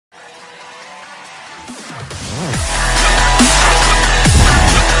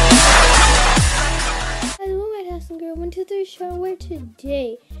Hello, my Dawson Girl 123 show, where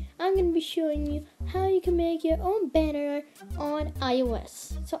today I'm going to be showing you how you can make your own banner art on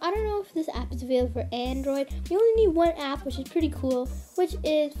iOS. So I don't know if this app is available for Android. You only need one app, which is pretty cool, which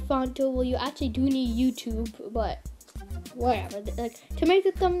is Fonto. Well, you actually do need YouTube, but whatever. Like, to make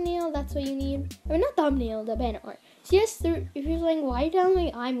the thumbnail, that's what you need. I mean, not thumbnail, the banner art. So yes, if you're saying, why are you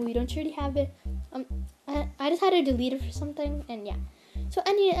downloading iMovie? Don't you already have it? I just had to delete it for something, and yeah. So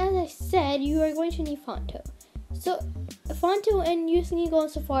anyway, as I said, you are going to need Fonto. So Fonto, and you just need to go on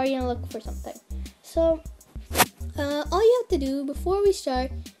Safari and look for something. So all you have to do before we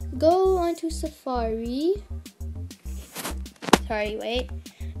start, go onto Safari.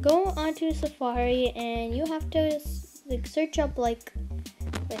 Go onto Safari, and you have to like search up like.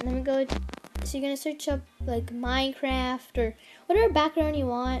 Wait, let me go. So you're gonna search up like Minecraft or whatever background you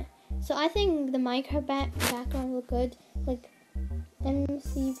want. So I think the Minecraft background look good, like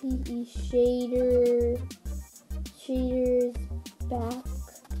MCPE shaders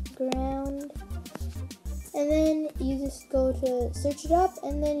background, and then you just go to search it up,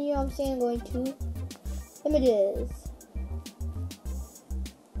 and then you're obviously going to images.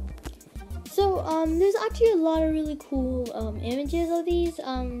 So there's actually a lot of really cool images of these.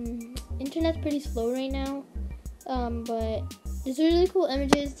 Internet's pretty slow right now, but there's really cool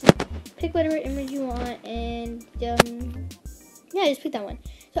images. Just pick whatever image you want, and yeah, just pick that one.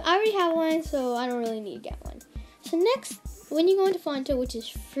 So I already have one, so I don't really need to get one. So next, when you go into Fonto, which is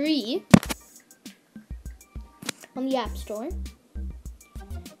free on the App Store,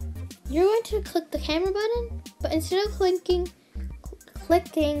 you're going to click the camera button, but instead of clicking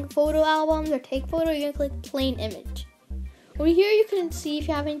photo albums or take photo, you're going to click plain image. Over here, you can see if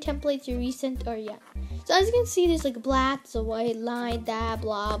you have any templates, your recent, or yeah. So as you can see, there's like black, so white line, that,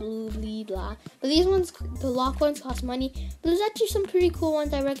 blah, blue, blah. But these ones, the lock ones, cost money. But there's actually some pretty cool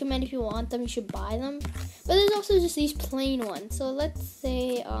ones I recommend. If you want them, you should buy them. But there's also just these plain ones. So let's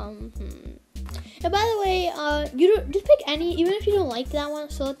say, And by the way, you don't just pick any, even if you don't like that one.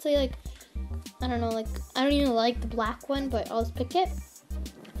 So let's say like, I don't know, like I don't even like the black one, but I'll just pick it.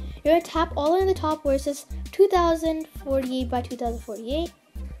 You're gonna tap all in the top where it says 2048 by 2048.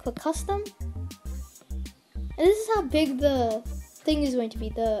 Click custom. And this is how big the thing is going to be,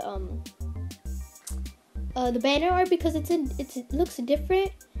 the banner art, because it looks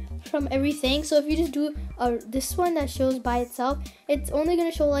different from everything. So if you just do this one that shows by itself, it's only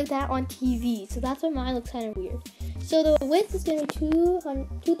gonna show like that on TV. So that's why mine looks kind of weird. So the width is gonna be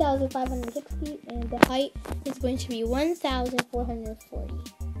 2,560, and the height is going to be 1,440.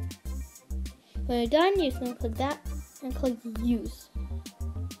 When you're done, you're just gonna click that and click use.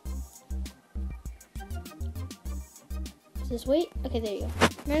 Just wait. Okay, there you go.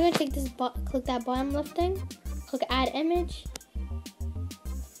 Now I'm gonna take this, click that bottom left thing, click add image,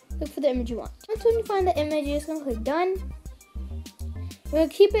 look for the image you want. Once when you find the image, you're just gonna click done. We're gonna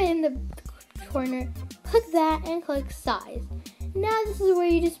keep it in the corner, click that, and click size. Now this is where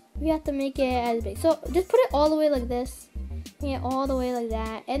you have to make it as big. So just put it all the way like this, make it all the way like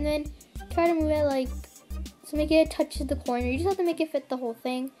that, and then try to move it like, so make it touches the corner. You just have to make it fit the whole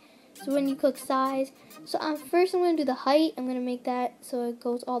thing. So when you click size, so first I'm going to do the height. I'm going to make that so it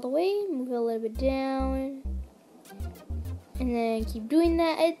goes all the way, move it a little bit down, and then keep doing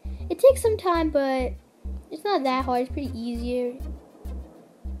that. It takes some time, but it's not that hard. It's pretty easier.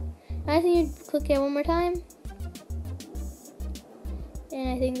 I think you click it one more time, and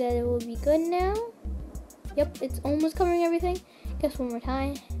I think that it will be good now. Yep, it's almost covering everything. Guess one more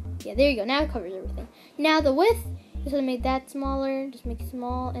time. Yeah, there you go. Now it covers everything. Now the width, just gonna make that smaller. Just make it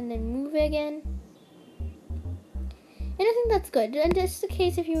small, and then move it again. And I think that's good. And just in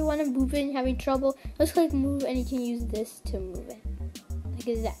case if you want to move it and you're having trouble, just click move, and you can use this to move it.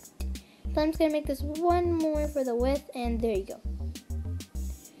 Like that. So I'm just gonna make this one more for the width, and there you go.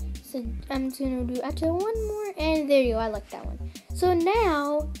 So I'm just gonna do actually one more, and there you go. I like that one. So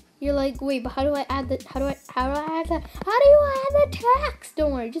now you're like, wait, but how do I add the? How do I add that? How do you add the text?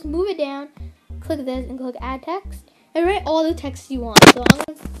 Don't worry, just move it down. Click this and click add text, and write all the text you want. So I'm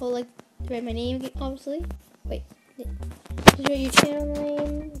gonna write my name, obviously. Wait, just write your channel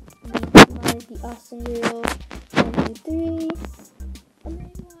name. Mine is the Awesome Girl 123.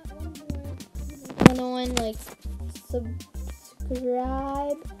 Another one, like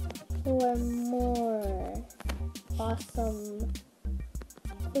subscribe for more awesome,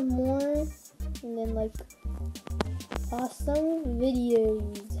 and then like awesome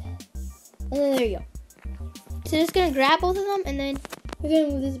videos. And then there you go. So just gonna grab both of them, and then we're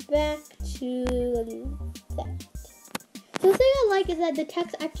gonna move this back to that. So the thing I like is that the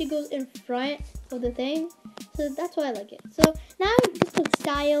text actually goes in front of the thing. So that's why I like it. So now just go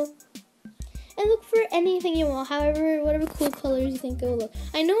style and look for anything you want. However, whatever cool colors you think it will look.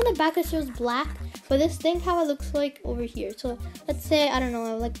 I know in the back it shows black, but just think how it looks like over here. So let's say, I don't know,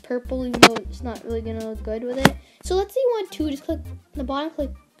 I like purple, even though it's not really gonna look good with it. So let's say you want two, just click the bottom, click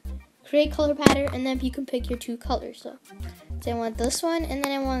create color pattern, and then you can pick your two colors. So say I want this one, and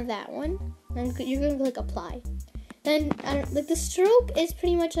then I want that one. Then you're gonna click apply. Then like the stroke is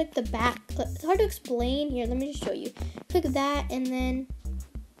pretty much like the back. It's hard to explain. Here, let me just show you. Click that, and then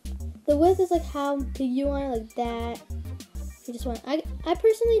the width is like how big you want it, like that. If you just want, I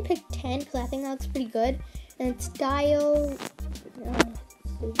personally picked 10 because I think that looks pretty good. And style,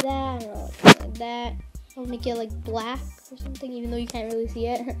 so that, like that. I'll make it like black or something, even though you can't really see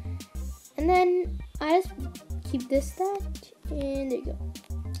it. And then I just keep this that, and there you go.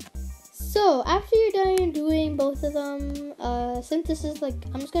 So after you're done doing both of them, since this is like,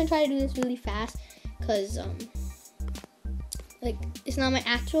 I'm just gonna try to do this really fast, cause like it's not my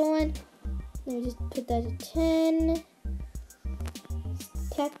actual one. Let me just put that to 10.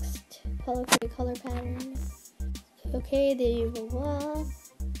 Text, color pattern. Okay, there you go.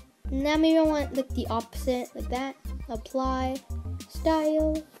 Now maybe I want like the opposite, like that. Apply,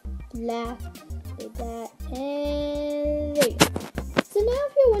 style, black, like that, and there you go. So now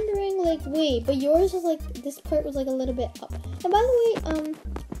if you're wondering, like, wait, but yours was like, this part was like a little bit up. And by the way,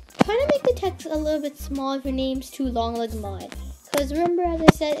 try to make the text a little bit small if your name's too long like mine. Because remember, as I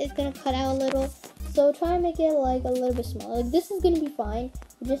said, it's going to cut out a little. So try to make it like a little bit smaller. Like this is going to be fine.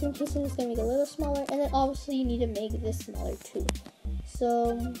 But just in case, I'm just going to make it a little smaller. And then obviously you need to make this smaller too.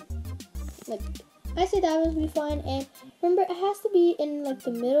 So, like, I say that would be fine. And remember, it has to be in like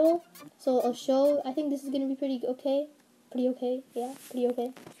the middle. So I'll show, I think this is going to be pretty okay. Pretty okay, yeah, pretty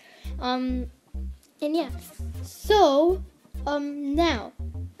okay. And yeah, so, now,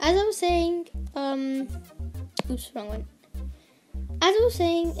 as I was saying, oops, wrong one. As I was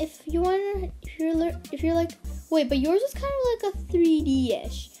saying, if you're like, wait, but yours is kind of like a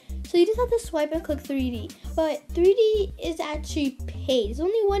 3D-ish. So you just have to swipe and click 3D. But 3D is actually paid. It's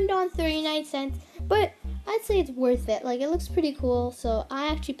only $1.39, but I'd say it's worth it. Like, it looks pretty cool, so I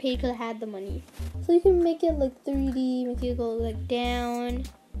actually paid because I had the money. So you can make it like 3D, make it go like down.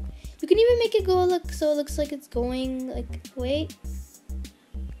 You can even make it go like, so it looks like it's going like, wait,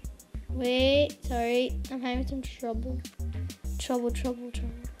 sorry, I'm having some trouble. Look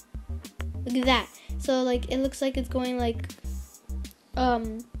at that. So like, it looks like it's going like a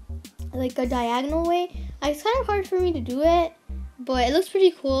diagonal way. It's kind of hard for me to do it, but it looks pretty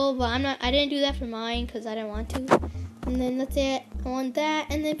cool. But I didn't do that for mine because I didn't want to. And then that's it. I want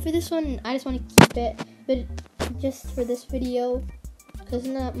that. And then for this one, I just want to keep it, but just for this video, because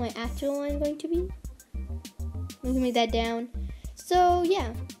it's not my actual one going to be. I'm gonna make that down. So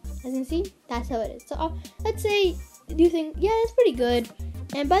yeah, as you can see, that's how it is. So let's say you think, yeah, that's pretty good.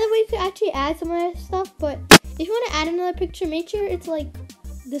 And by the way, you could actually add some other stuff. But if you want to add another picture, make sure it's like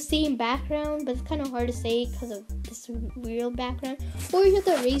the same background, but it's kind of hard to say because of this real background. Or you have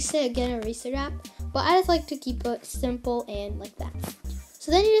to erase it, again, erase the wrap. But I just like to keep it simple and like that.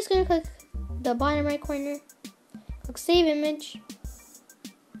 So then you're just gonna click the bottom right corner, click save image,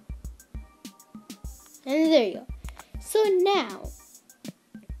 and there you go. So now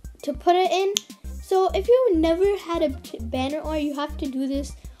to put it in, so if you've never had a banner or you have to do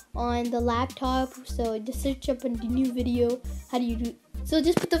this on the laptop, so just search up a new video. How do you do? So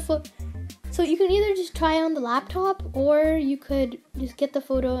just put the so you can either just try on the laptop, or you could just get the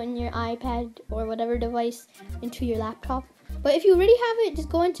photo in your iPad or whatever device into your laptop. But if you already have it, just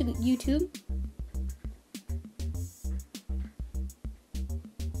go into YouTube.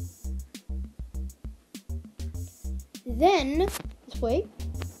 Then, just wait.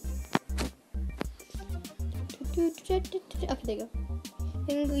 Okay, there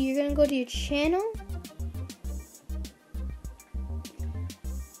you go. You're gonna go to your channel.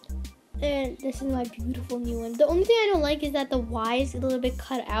 And this is my beautiful new one. The only thing I don't like is that the Y is a little bit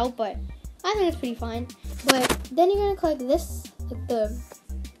cut out, but I think it's pretty fine. But then you're gonna click this, like the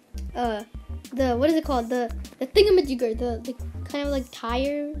what is it called? The thingamajigger, the kind of like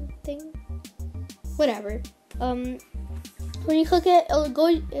tire thing. Whatever. When you click it, it'll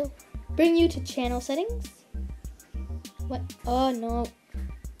bring you to channel settings. What? Oh no!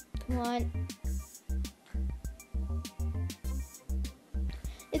 Come on.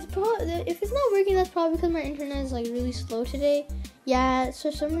 It's probably, if it's not working, that's probably because my internet is like really slow today. Yeah,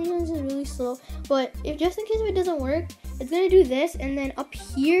 for some reason it's really slow. But if just in case if it doesn't work, it's gonna do this, and then up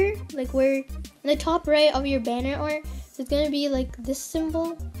here, like where in the top right of your banner art, it's gonna be like this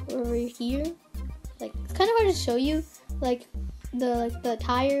symbol over here. Like, it's kind of hard to show you, like the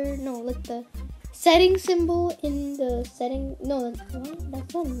tire, no, like the setting symbol in the setting. No, that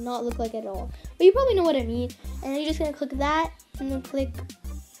does not look like it at all. But you probably know what I mean. And then you're just gonna click that, and then click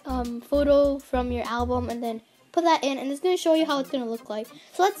photo from your album, and then put that in, and it's gonna show you how it's gonna look like.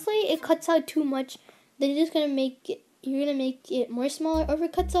 So let's say it cuts out too much, then you're just gonna make it more smaller, or if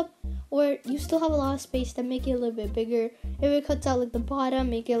it cuts up, or you still have a lot of space, then make it a little bit bigger. If it cuts out like the bottom,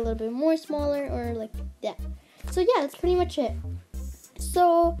 make it a little bit more smaller, or like that. So yeah, that's pretty much it.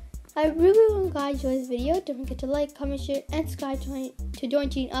 So I really hope you guys enjoyed this video. Don't forget to like, comment, share, and subscribe to join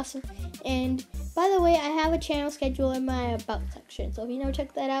Team Awesome. And by the way, I have a channel schedule in my About section, so if you never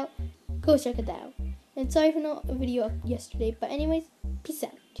checked that out, go check it out. And sorry for no video up yesterday, but anyways, peace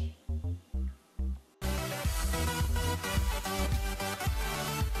out.